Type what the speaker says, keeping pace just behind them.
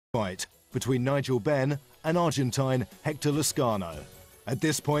Fight between Nigel Benn and Argentine Hector Lescano. At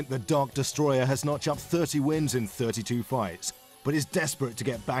this point, the Dark Destroyer has notched up 30 wins in 32 fights, but is desperate to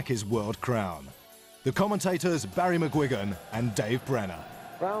get back his world crown. The commentators Barry McGuigan and Dave Brenner.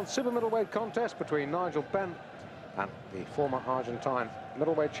 Round super middleweight contest between Nigel Benn and the former Argentine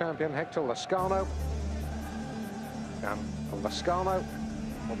middleweight champion Hector Lescano. And Lescano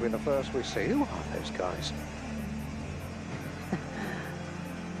will be the first we see. Who are those guys?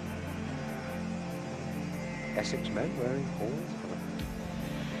 Essex men wearing horns.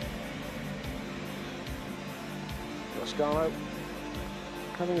 Lescano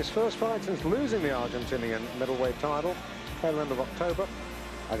having his first fight since losing the Argentinian middleweight title tail end of October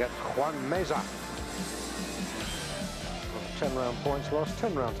against Juan Meza. 10-round points loss,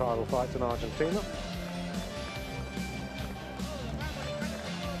 10-round title fights in Argentina.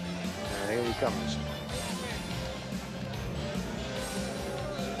 And here he comes.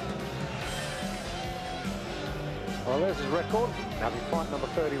 Well, there's his record, having fight number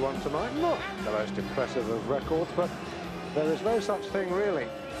 31 tonight. Not the most impressive of records, but there is no such thing, really,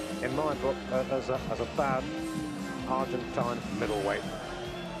 in my book, as a bad Argentine middleweight.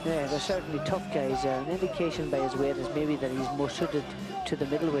 Yeah, they're certainly tough guys. An indication by his weight is maybe that he's more suited to the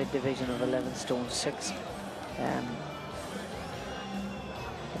middleweight division of 11 stone 6. It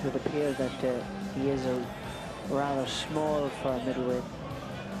would appear that he is a rather small for a middleweight,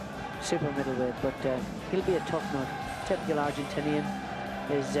 super middleweight, but he'll be a tough nut. Typical Argentinian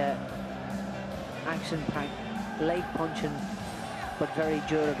is action-packed, light punching, but very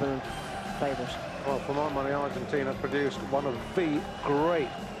durable fighters. Well, for my money, Argentina produced one of the great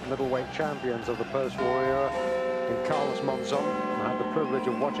middleweight champions of the post-war era in Carlos Monzon. I had the privilege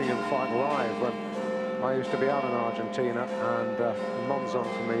of watching him fight live when I used to be out in Argentina, and Monzon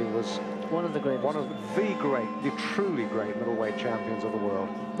for me was one of the greatest. One of the great, the truly great middleweight champions of the world.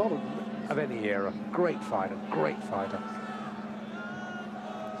 Not of any era. Great fighter, great fighter.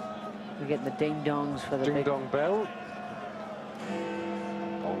 We're getting the ding-dongs for the ding-dong bell.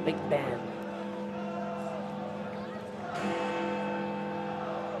 Big band.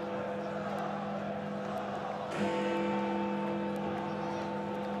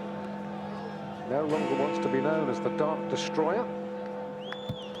 No longer wants to be known as the Dark Destroyer.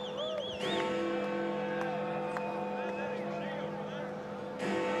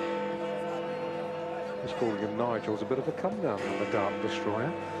 Just calling him Nigel's a bit of a come down from the Dark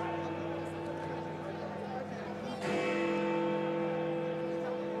Destroyer.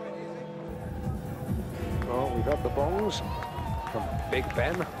 Oh, we've had the bongs from Big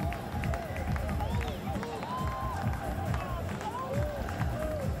Ben.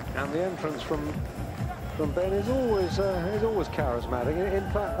 And the entrance from Ben is always charismatic. In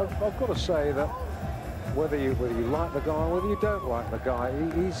fact, I've got to say that whether you like the guy, whether you don't like the guy,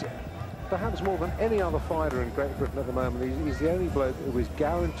 he's perhaps more than any other fighter in Great Britain at the moment. He's the only bloke who is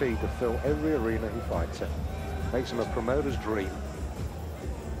guaranteed to fill every arena he fights in. Makes him a promoter's dream.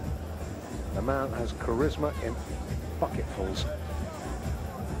 The man has charisma in bucketfuls.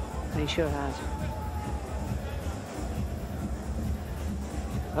 He sure has.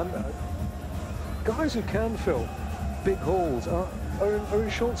 And guys who can fill big halls are in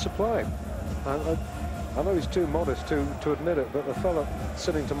short supply. I know he's too modest to admit it, but the fella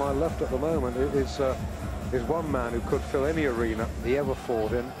sitting to my left at the moment is one man who could fill any arena he ever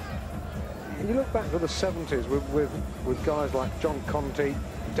fought in. You look back to the 70s with guys like John Conte,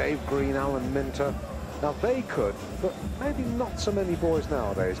 Dave Green, Alan Minter. Now they could, but maybe not so many boys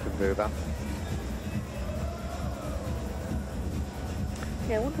nowadays can do that.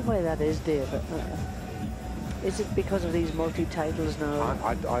 Yeah, I wonder why that is, Dave. Is it because of these multi-titles now?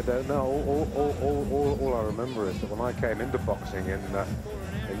 I don't know. All I remember is that when I came into boxing in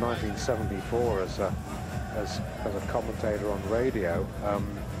 1974 as a commentator on radio,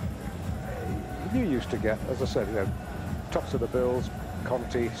 you used to get, as I said, you know, tops of the bills,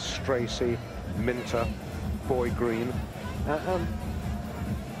 Conte, Stracy, Minter, Boy Green, and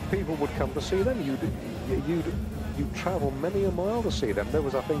people would come to see them. You'd travel many a mile to see them. There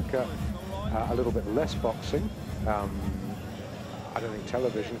was, I think, a little bit less boxing. I don't think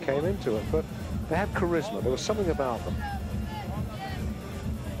television came into it, but they had charisma. There was something about them.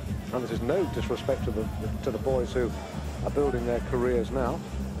 And this is no disrespect to the boys who are building their careers now,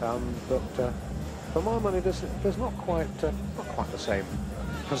 but for my money, there's not quite the same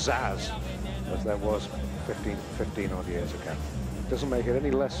pizzazz as there was 15 odd years ago. Doesn't make it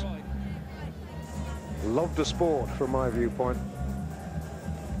any less loved a sport from my viewpoint.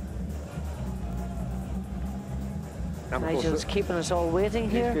 Nigel's keeping us all waiting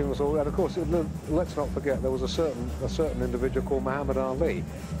here. He's keeping us all, and of course, let's not forget there was a certain individual called Muhammad Ali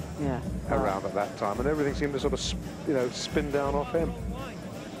around at that time, and everything seemed to sort of, you know, spin down off him.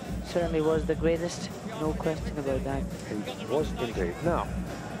 Certainly was the greatest, no question about that. He was indeed. Now,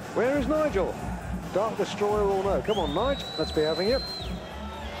 where is Nigel? Dark Destroyer or no? Come on, Nigel, let's be having it.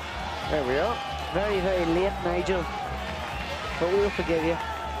 There we are. Very, very late, Nigel, but we'll forgive you.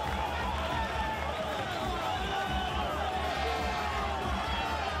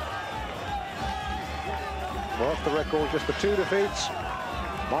 Well, the record, just the 2 defeats.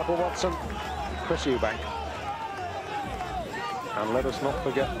 Michael Watson, Chris Eubank. And let us not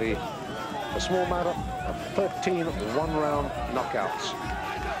forget the small matter of 13 one-round knockouts.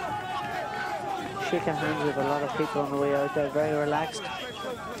 Shaking hands with a lot of people on the way out there, very relaxed.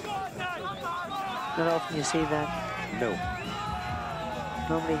 Not often you see that. No.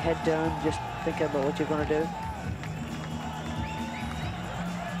 Normally head down, just thinking about what you're going to do.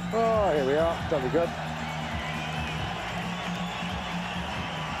 Oh, here we are, that'll be good.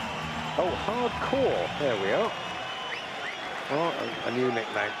 Oh, hardcore, there we are. Oh, a new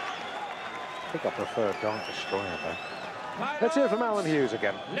nickname. I think I prefer Dark Destroyer, though. Let's hear from Alan Hughes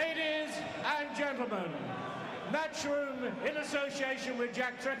again. Ladies and gentlemen, Matchroom, in association with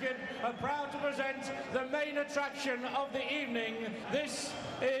Jack Trickett, are proud to present the main attraction of the evening. This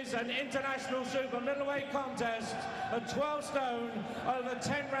is an international super middleweight contest, a 12 stone over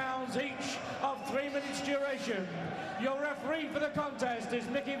 10 rounds each of 3 minutes duration. Your referee for the contest is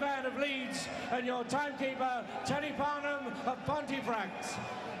Mickey Vann of Leeds, and your timekeeper, Teddy Parnham of Pontefract.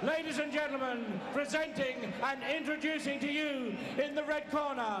 Ladies and gentlemen, presenting and introducing to you in the red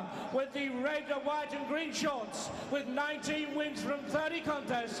corner with the red, white and green shorts with 19 wins from 30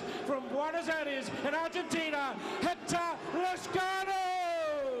 contests from Buenos Aires in Argentina, Hector Lescano!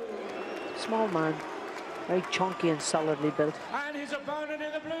 Small man, very chunky and solidly built. And his opponent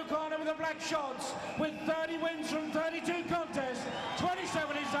in the blue corner with the black shorts with 30 wins from 32 contests,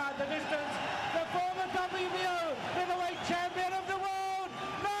 27 inside the distance, the former WBO middleweight champion of the world,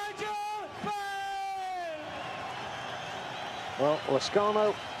 Nigel Benn! Well,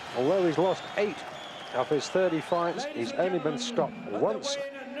 Lescano, although he's lost 8 of his 30 fights, he's only been stopped once,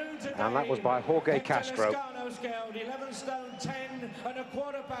 and that was by Jorge Castro. Scaled 11 stone 10 and a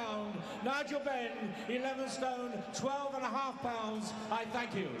quarter pound. Nigel Benn 11 stone 12 and a half pounds. I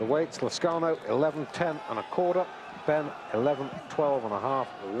thank you. The weights, Lescano 11 10 and a quarter, Benn 11 12 and a half,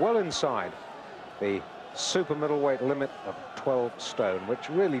 well inside the super middleweight limit of 12 stone, which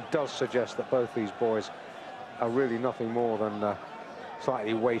really does suggest that both these boys are really nothing more than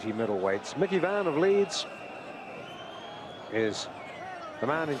slightly weighty middleweights. Mickey Vann of Leeds is the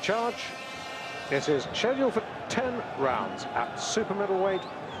man in charge. This is scheduled for 10 rounds at super middleweight.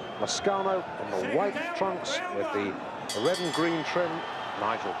 Lescano in the white trunks with the red and green trim.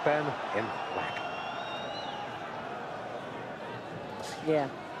 Nigel Benn in black. Yeah,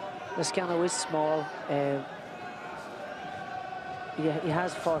 Lescano is small. He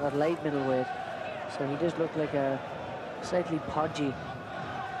has fought at light middleweight, so he does look like a slightly podgy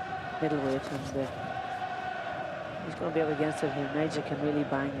middleweight, and he's going to be up against it here. Nigel can really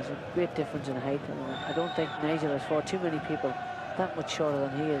bang. There's a great difference in height, and I don't think Nigel has fought too many people that much shorter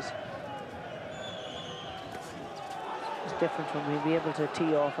than he is. It's different from him. He'll be able to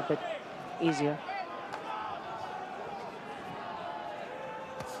tee off a bit easier.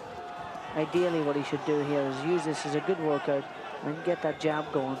 Ideally, what he should do here is use this as a good workout and get that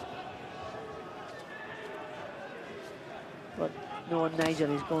jab going. But knowing Nigel,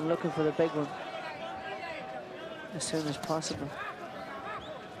 he's going looking for the big one as soon as possible.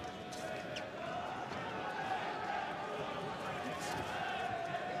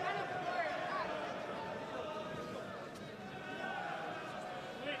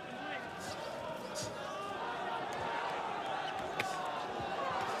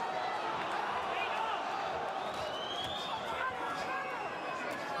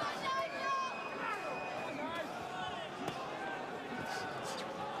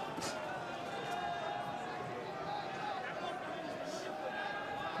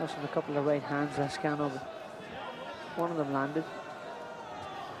 Tossing a couple of right hands, Lescano, but one of them landed.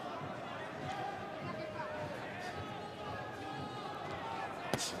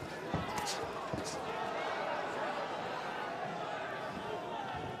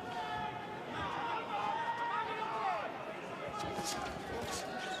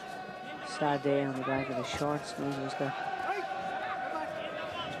 Sad day on the back of the shorts. Nigel's got.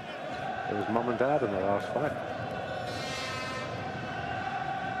 It was mum and dad in the last fight.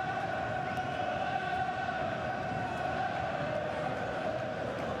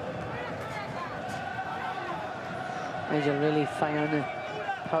 Nigel really firing the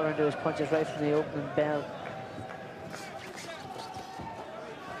power into his punches right from the opening bell.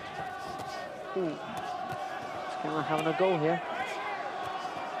 Ooh. Lescano having a go here.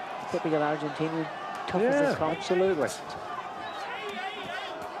 Typical Argentinian, tough as they come. Absolutely.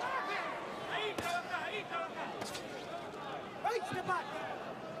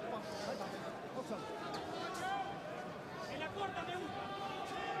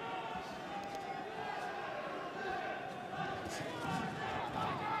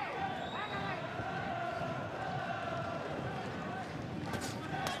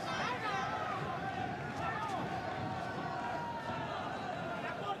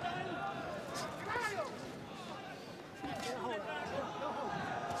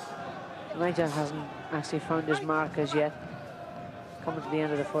 Nigel hasn't actually found his mark as yet. Coming to the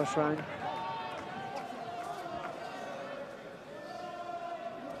end of the first round.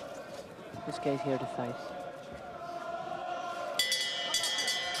 This guy's here to fight.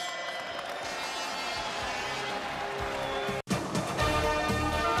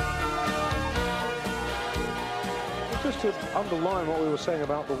 Just to underline what we were saying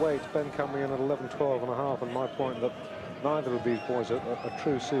about the weights, Benn coming in at 11-12 and a half, and my point that neither of these boys are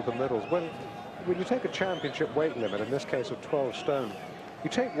true super middles. When you take a championship weight limit, in this case of 12 stone, you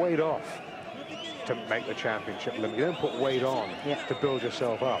take weight off to make the championship limit. You don't put weight on to build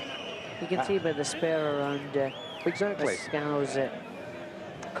yourself up. You can see by the spare around exactly Lescano's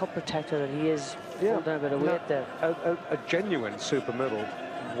cup protector that he is holding a bit of weight there. A genuine super middle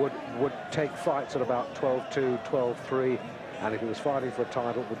would take fights at about 12-2, 12-3, and if he was fighting for a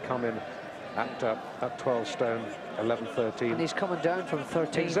title, would come in at 12 stone, 11-13. And he's coming down from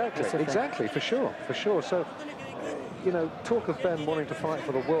 13. Exactly, for sure. So, you know, talk of Benn wanting to fight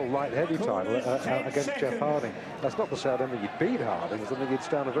for the world light heavy title against Jeff Harding. That's not to say I don't think he'd beat Harding. I think he'd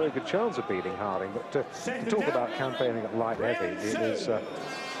stand a very good chance of beating Harding. But to talk about campaigning at light heavy is a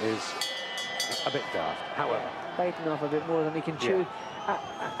bit daft. However, biting off a bit more than he can chew.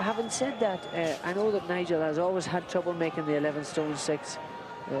 Having said that, I know that Nigel has always had trouble making the 11 stone 6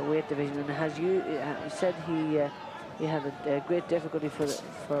 weight division, and as you said, he had a great difficulty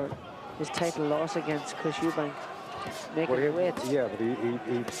for his title loss against Chris Eubank making the weight. Yeah, but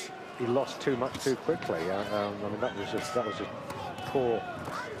he lost too much too quickly. I mean, that was just poor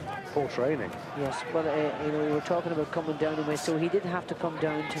training. Yes, well, you know, we were talking about coming down in weight, so he did have to come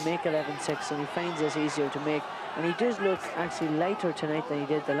down to make 11-6, and he finds this easier to make. And he does look actually lighter tonight than he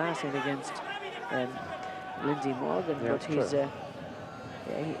did the last night against Lindsey Morgan. Yeah, but he's,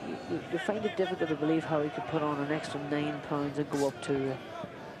 you find it difficult to believe how he could put on an extra 9 pounds and go up to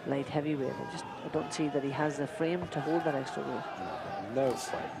light heavyweight. I don't see that he has the frame to hold that extra weight. No way.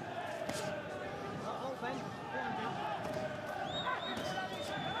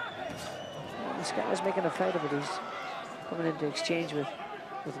 Lescano's making a fight of it. He's coming into exchange with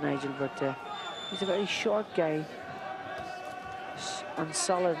Nigel, but he's a very short guy and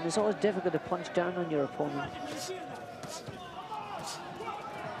solid, and it's always difficult to punch down on your opponent.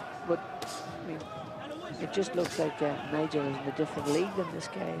 But I mean, it just looks like Nigel is in a different league than this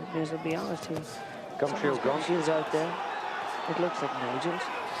guy. May as well be honest. Gumshield gone. Gumshield's out there. It looks like Nigel's.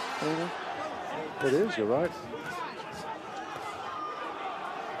 It is. You're right.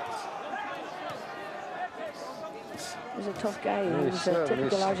 He's a tough guy. He's a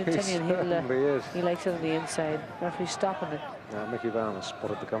typical Argentinian. He likes it on the inside. Referee's stopping it. Mickey Van has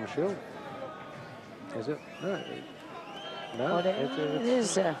spotted the gum shield. Is it? No. No. It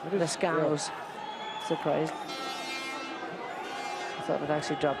is Lescano's. Surprised. I thought it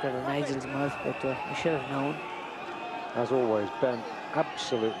actually dropped out of Nigel's mouth, but I should have known. As always, Benn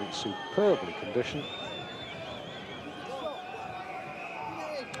absolutely superbly conditioned.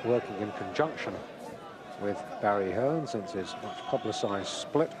 Working in conjunction with Barry Hearn since his much publicised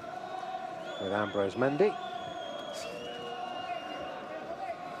split with Ambrose Mendy.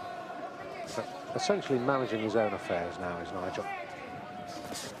 But essentially managing his own affairs now is Nigel.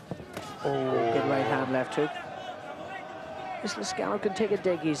 Oh, good right hand, left hook. This Lescano can take a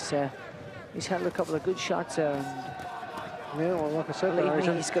dig. He's held a couple of good shots there. And yeah, well, like I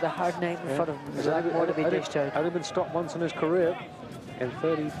said, he's got a hard night in front of him. There's a lot more to be dished out. Only been stopped once in his career in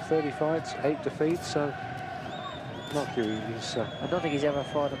 30 fights, 8 defeats, so not he's... I don't think he's ever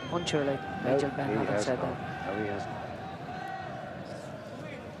fought a puncher like Nigel Benn, having said that. No, he hasn't.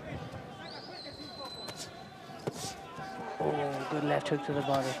 Oh, good left hook to the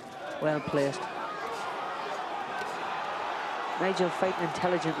body. Well placed. Nigel fighting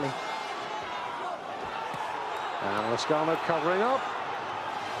intelligently. And Lescano covering up.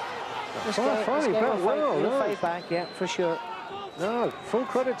 This guy will fight back, yeah, for sure. No, full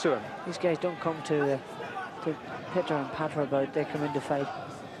credit to him. These guys don't come to pitter and patter about, they come in to fight.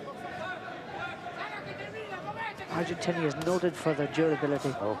 Argentina is noted for their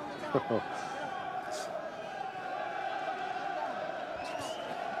durability. Oh,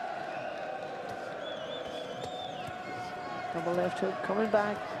 Double left hook coming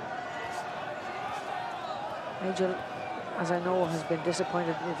back. Nigel, as I know, has been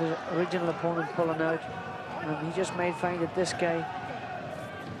disappointed with his original opponent pulling out. And he just might find that this guy,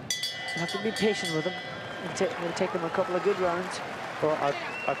 you have to be patient with him. It'll take him a couple of good rounds. Well,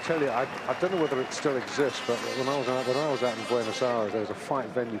 I tell you, I don't know whether it still exists, but when I was out in Buenos Aires, there was a fight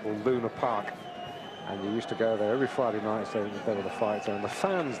venue called Luna Park. And you used to go there every Friday night, so there were the fights there. And the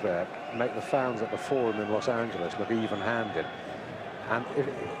fans there make the fans at the Forum in Los Angeles look even-handed. And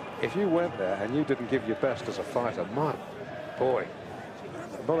if you went there and you didn't give your best as a fighter, my boy,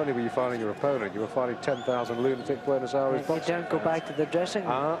 not only were you fighting your opponent, you were fighting 10,000 lunatic Buenos Aires boxers. You don't go back to the dressing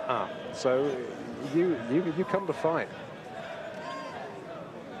room. So you come to fight.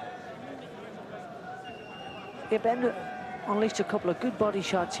 Yeah, Benn unleashed a couple of good body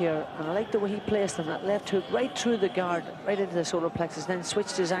shots here, and I like the way he placed them. That left hook right through the guard, right into the solar plexus, then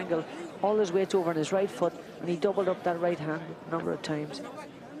switched his angle, all his weight over on his right foot, and he doubled up that right hand a number of times.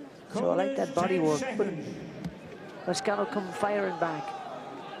 So I like that body work. But Lescano come firing back.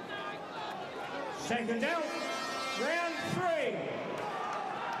 Second down, round 3.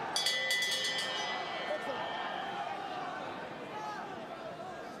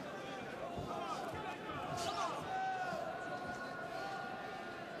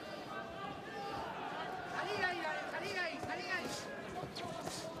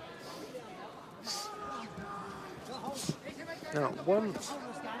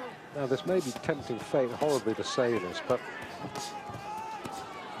 Now this may be tempting fate, horribly to say this, but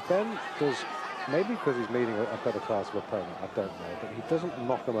Benn does, maybe because he's meeting a better class of opponent, I don't know, but he doesn't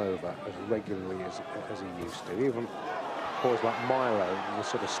knock them over as regularly as he used to. Even boys like Milo was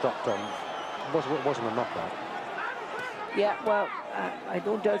sort of stopped on, wasn't a knockout. Yeah, well, I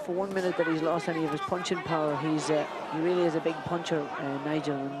don't doubt for 1 minute that he's lost any of his punching power. He really is a big puncher,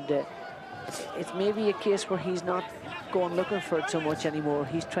 Nigel, and it's maybe a case where he's not going looking for it so much anymore.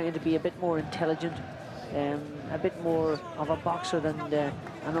 He's trying to be a bit more intelligent, a bit more of a boxer than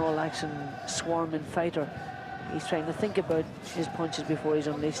an all-action swarming fighter. He's trying to think about his punches before he's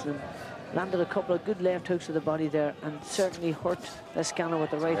unleashing them. Landed a couple of good left hooks to the body there, and certainly hurt Lescano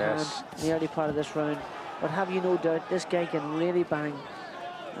with the right hand in the early part of this round. But have you no doubt, this guy can really bang,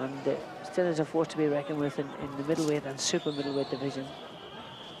 and still is a force to be reckoned with in the middleweight and super middleweight division.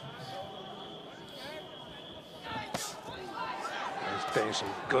 He's doing some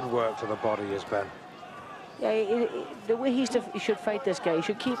good work to the body, is Benn. Yeah, the way he should fight this guy, he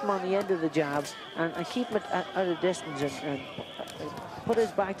should keep him on the end of the jab and keep him at a distance and put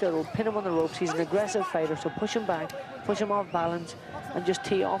his back to the rope, pin him on the ropes. He's an aggressive fighter, so push him back, push him off balance, and just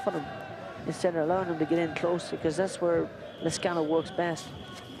tee off on him instead of allowing him to get in close, because that's where Lescano works best.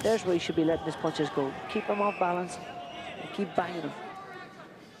 There's where he should be letting his punches go. Keep him off balance and keep banging him.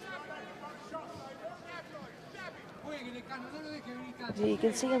 You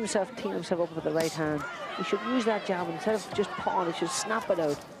can see himself teeing himself up with the right hand. He should use that jab instead of just pawing, he should snap it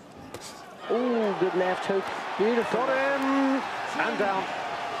out. Oh, good left hook. Beautiful. Got him and down.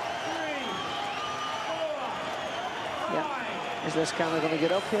 Yeah. Is Lescano going to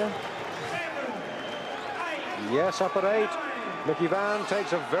get up here? Yes, up at 8. Mickey Van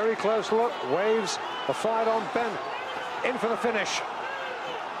takes a very close look, waves the fight on Benn. In for the finish.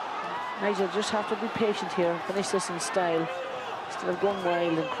 Nigel, just have to be patient here. Finish this in style instead of going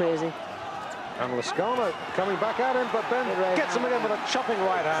wild and crazy. And Lescano coming back at him, but Benn gets him again with a chopping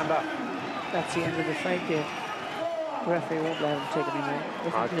right-hander. That's the end of the fight here. The referee won't let him take any more.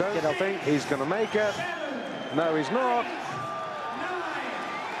 I don't think he's going to make it. No, he's not.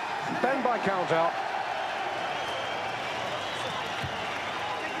 Benn by count out.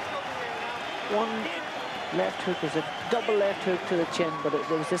 One left hook is a double left hook to the chin, but it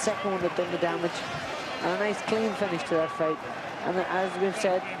was the second one that done the damage. And a nice clean finish to that fight. And as we've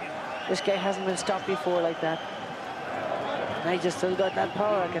said, this guy hasn't been stopped before like that. Nigel still got that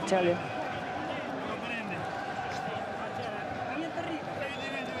power, I can tell you.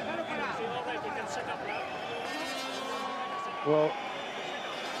 Well,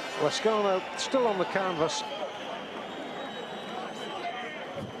 Lescano still on the canvas.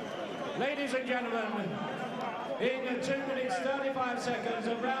 Ladies and gentlemen, in 2 minutes 35 seconds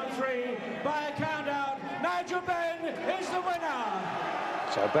of round 3, by a count out, Nigel Benn is the winner.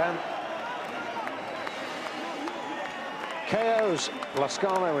 So Benn KOs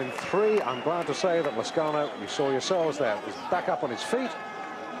Lescano in 3. I'm glad to say that Lescano, you saw yourselves there, is back up on his feet.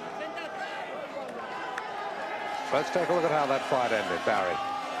 Let's take a look at how that fight ended, Barry.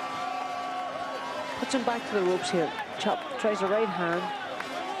 Puts him back to the ropes here. Chop, tries a right hand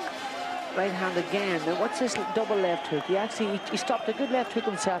again. Now what's this double left hook? He stopped a good left hook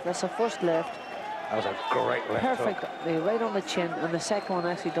himself. That's the first left. That was a great left Perfect. hook. Right on the chin, and the second one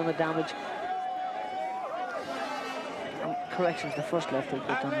actually done the damage. Corrections, the first left hook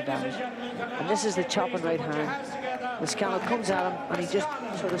that done the damage. And this is the chopping right hand. Lescano comes at him, and he just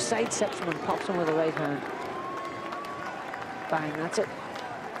sort of sidesteps him and pops him with the right hand. Bang, that's it.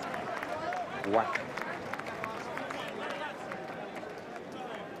 Whack.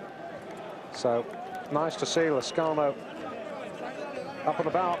 So, nice to see Lescano up and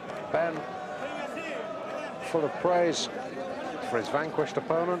about. Benn full of praise for his vanquished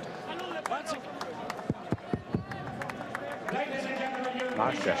opponent.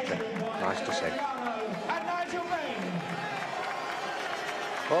 Nice gesture, nice to see.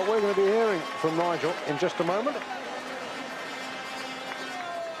 Well, we're going to be hearing from Nigel in just a moment.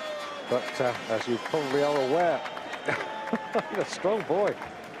 But as you probably are aware, a strong boy.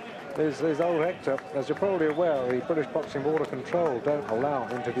 There's old Hector. As you're probably aware, the British Boxing Board of Control don't allow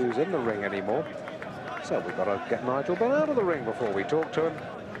interviews in the ring anymore. So we've got to get Nigel Benn out of the ring before we talk to him.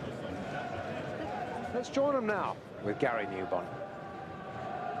 Let's join him now with Gary Newbon.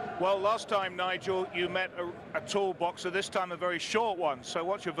 Well, last time, Nigel, you met a tall boxer, this time a very short one. So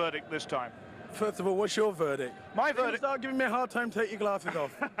what's your verdict this time? First of all, what's your verdict? My verdict... Start giving me a hard time, take your glasses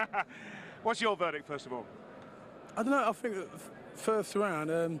off. What's your verdict, first of all? I don't know, I think first round,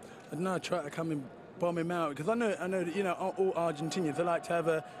 I don't know, I try to come and bomb him out, because I know that, you know, all Argentinians, they like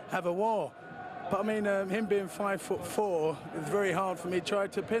to have a war. But I mean, him being 5'4", it's very hard for me to try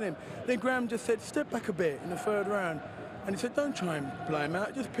to pin him. Then Graham just said, step back a bit in the third round. And he said, don't try and blow him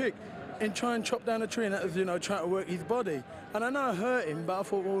out, just pick and try and chop down a tree. And that was, you know, trying to work his body. And I know I hurt him, but I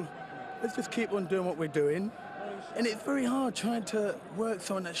thought, well, let's just keep on doing what we're doing. And it's very hard trying to work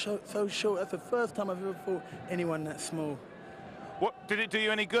someone that's so short. That's the first time I've ever fought anyone that small. What, did it do you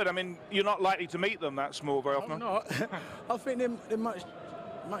any good? I mean, you're not likely to meet them that small very often. I'm not. I think they're much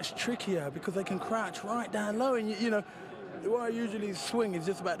trickier because they can crouch right down low. And, you know, what I usually swing is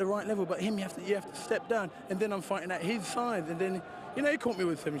just about the right level, but him, you have to step down, and then I'm fighting at his side, and then, you know, he caught me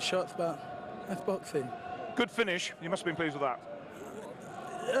with 7 shots, but that's boxing. Good finish. You must have been pleased with that.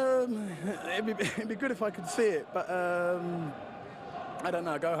 It'd be good if I could see it, but I don't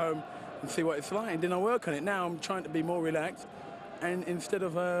know. Go home and see what it's like, and then I work on it. Now I'm trying to be more relaxed, and instead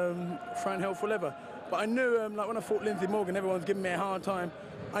of throwing hell for leather. But I knew, like when I fought Lindsay Morgan, everyone's giving me a hard time.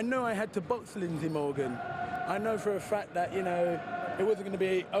 I knew I had to box Lindsay Morgan. I know for a fact that, you know, it wasn't going to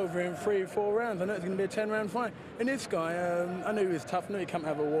be over in 3-4 rounds. I know it's going to be a 10-round fight. And this guy, I knew he was tough. I knew he can't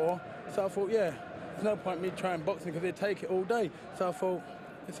have a war. So I thought, yeah, there's no point in me trying boxing because he'd take it all day. So I thought,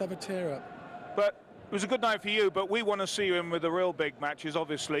 let's have a tear up. But it was a good night for you, but we want to see you in with the real big matches,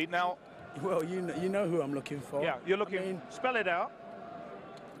 obviously. Now, well, you know who I'm looking for. Yeah, you're looking. I mean, spell it out.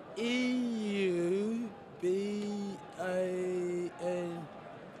 EUBAN.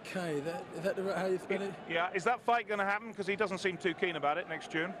 Okay, is that how you spell it? Yeah, is that fight going to happen? Because he doesn't seem too keen about it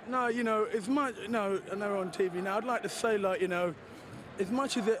next June. No, you know, as much, no, I know on TV now, I'd like to say, like, you know, as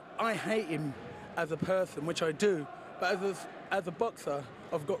much as I hate him as a person, which I do, but as a boxer,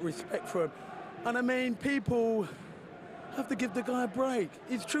 I've got respect for him. And I mean, people have to give the guy a break.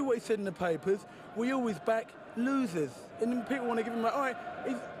 It's true what he said in the papers. We always back losers. And then people want to give him, like, all right,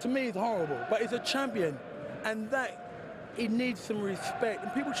 to me, he's horrible, but he's a champion. And that, he needs some respect,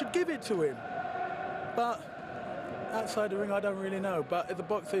 and people should give it to him. But outside the ring, I don't really know. But as a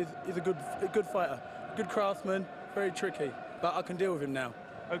boxer, he's a good fighter, good craftsman, very tricky. But I can deal with him now.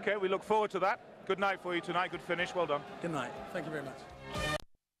 Okay, we look forward to that. Good night for you tonight. Good finish. Well done. Good night. Thank you very much.